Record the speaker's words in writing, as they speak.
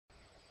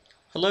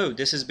Hello,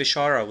 this is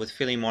Bishara with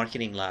Philly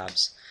Marketing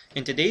Labs.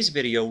 In today's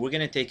video, we're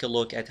going to take a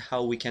look at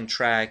how we can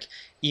track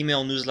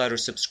email newsletter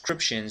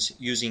subscriptions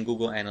using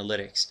Google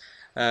Analytics.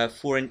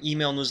 For an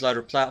email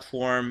newsletter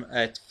platform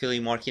at Philly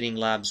Marketing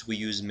Labs, we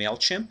use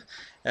Mailchimp.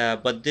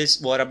 But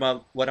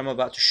what I'm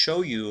about to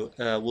show you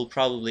will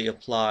probably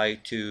apply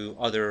to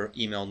other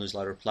email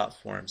newsletter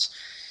platforms.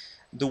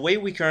 The way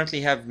we currently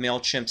have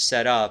Mailchimp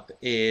set up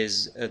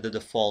is the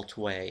default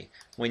way.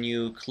 When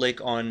you click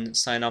on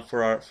sign up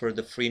for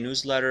the free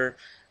newsletter,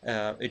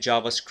 a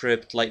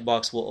JavaScript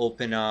lightbox will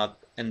open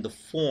up, and the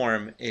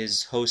form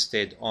is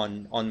hosted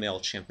on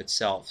Mailchimp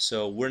itself.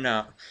 So we're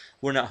not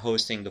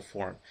hosting the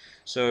form.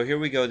 So here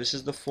we go. This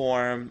is the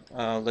form.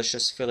 Let's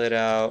just fill it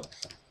out.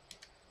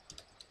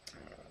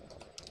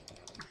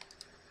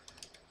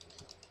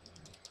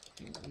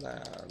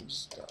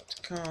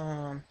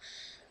 labs.com.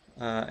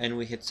 And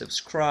we hit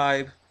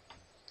subscribe.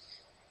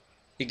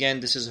 Again,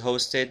 this is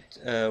hosted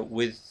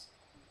with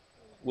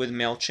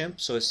Mailchimp,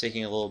 so it's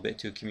taking a little bit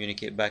to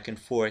communicate back and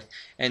forth.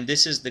 And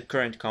this is the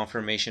current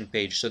confirmation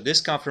page. So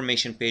this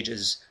confirmation page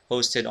is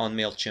hosted on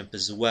Mailchimp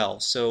as well.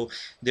 So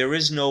there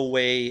is no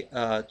way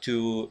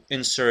to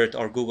insert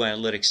our Google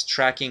Analytics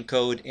tracking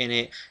code in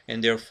it,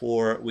 and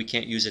therefore we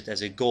can't use it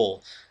as a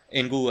goal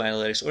in Google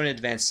Analytics or an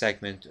advanced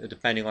segment,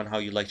 depending on how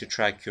you like to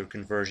track your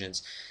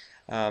conversions.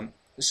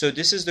 So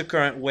this is the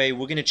current way.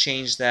 We're going to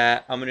change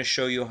that. I'm going to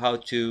show you how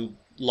to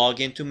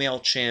log into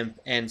Mailchimp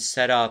and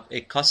set up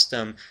a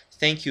custom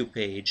thank you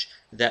page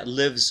that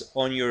lives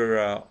on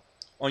your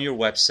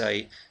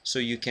website, so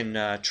you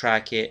can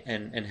track it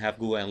and have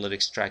Google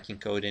Analytics tracking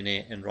code in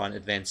it and run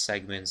advanced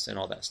segments and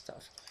all that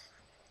stuff.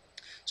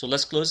 So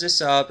let's close this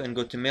up and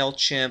go to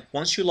Mailchimp.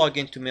 Once you log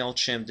into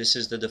Mailchimp, this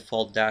is the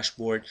default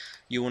dashboard.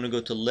 You want to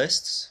go to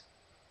lists,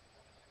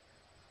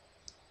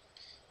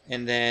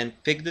 and then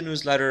pick the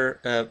newsletter,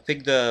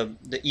 pick the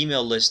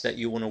email list that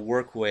you want to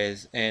work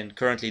with, and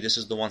currently this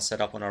is the one set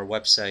up on our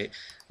website.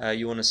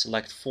 You want to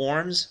select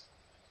forms.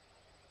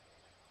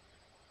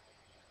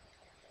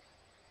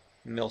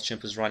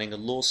 Mailchimp is running a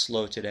little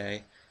slow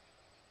today.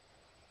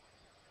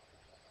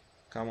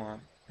 Come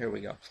on, here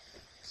we go.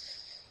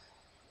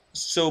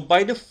 So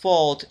by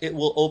default, it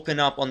will open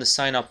up on the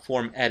sign up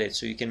form edit,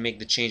 so you can make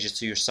the changes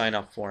to your sign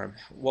up form.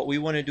 What we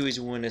want to do is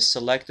we want to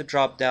select the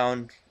drop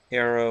down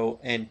arrow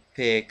and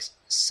pick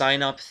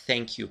sign up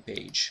thank you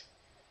page.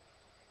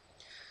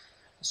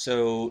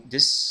 So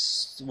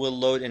this will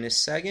load in a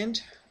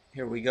second.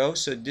 Here we go.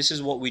 So this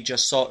is what we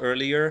just saw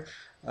earlier,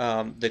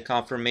 the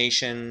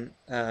confirmation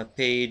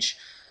page.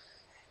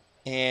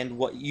 And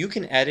what you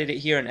can edit it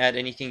here and add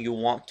anything you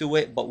want to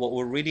it, but what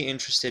we're really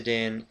interested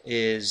in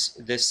is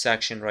this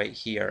section right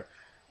here.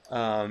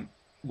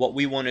 What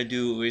we want to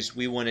do is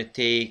we want to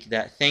take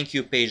that thank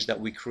you page that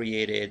we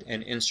created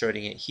and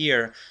inserting it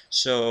here.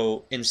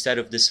 So instead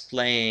of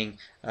displaying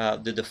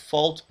the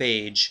default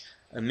page,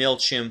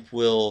 Mailchimp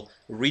will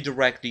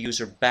redirect the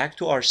user back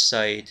to our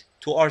site,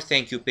 to our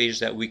thank you page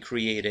that we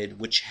created,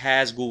 which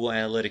has Google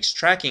Analytics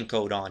tracking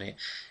code on it.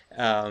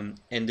 And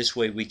this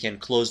way we can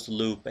close the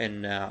loop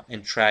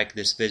and track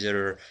this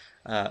visitor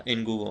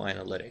in Google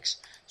Analytics.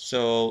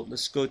 So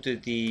let's go to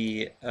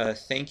the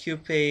thank you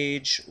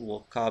page.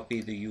 We'll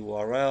copy the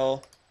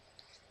URL.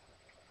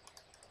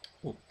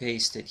 We'll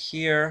paste it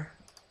here,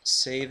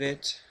 save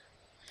it,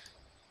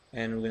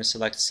 and we're going to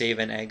select save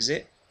and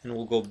exit. And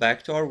we'll go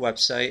back to our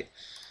website,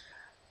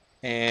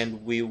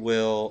 and we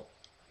will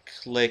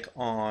click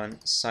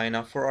on sign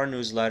up for our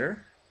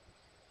newsletter.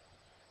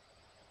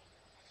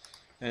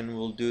 And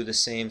we'll do the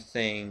same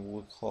thing.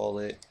 We'll call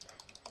it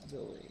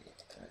Billy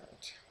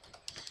at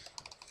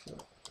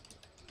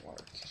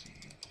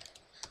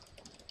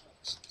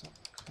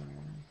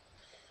marketing.com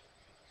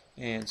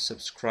and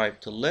subscribe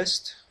to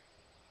list.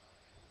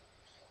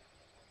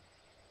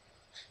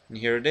 And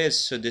here it is.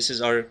 So this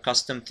is our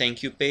custom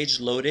thank you page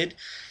loaded.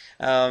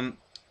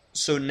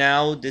 So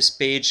now this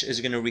page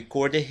is going to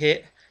record a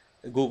hit.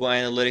 Google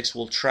Analytics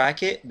will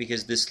track it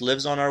because this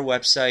lives on our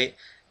website,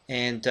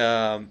 and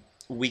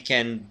we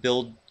can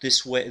build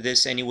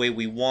this any way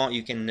we want.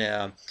 You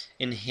can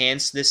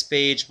enhance this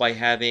page by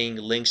having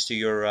links to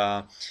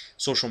your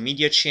social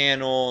media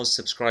channels,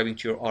 subscribing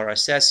to your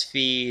RSS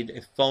feed,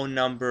 a phone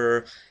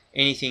number,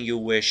 anything you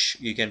wish.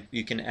 You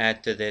can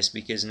add to this,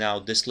 because now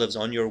this lives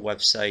on your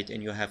website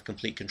and you have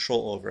complete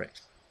control over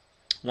it.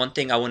 One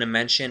thing I want to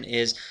mention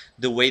is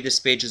the way this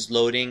page is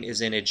loading is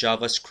in a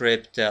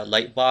JavaScript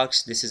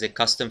lightbox. This is a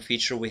custom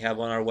feature we have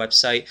on our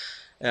website.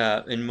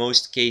 In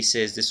most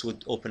cases, this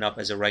would open up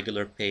as a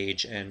regular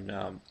page, and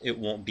it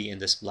won't be in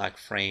this black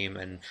frame,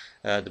 and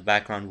the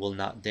background will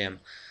not dim.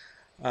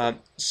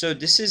 So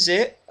this is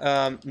it.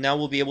 Now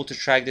we'll be able to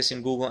track this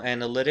in Google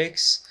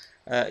Analytics.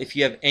 If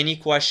you have any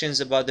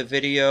questions about the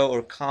video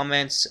or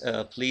comments,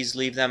 please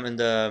leave them in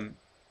the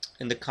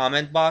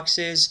comment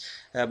boxes.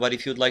 But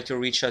if you'd like to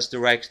reach us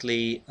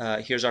directly,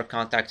 here's our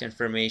contact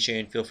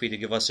information. Feel free to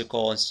give us a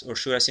call or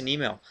shoot us an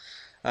email.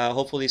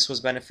 Hopefully this was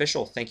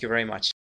beneficial. Thank you very much.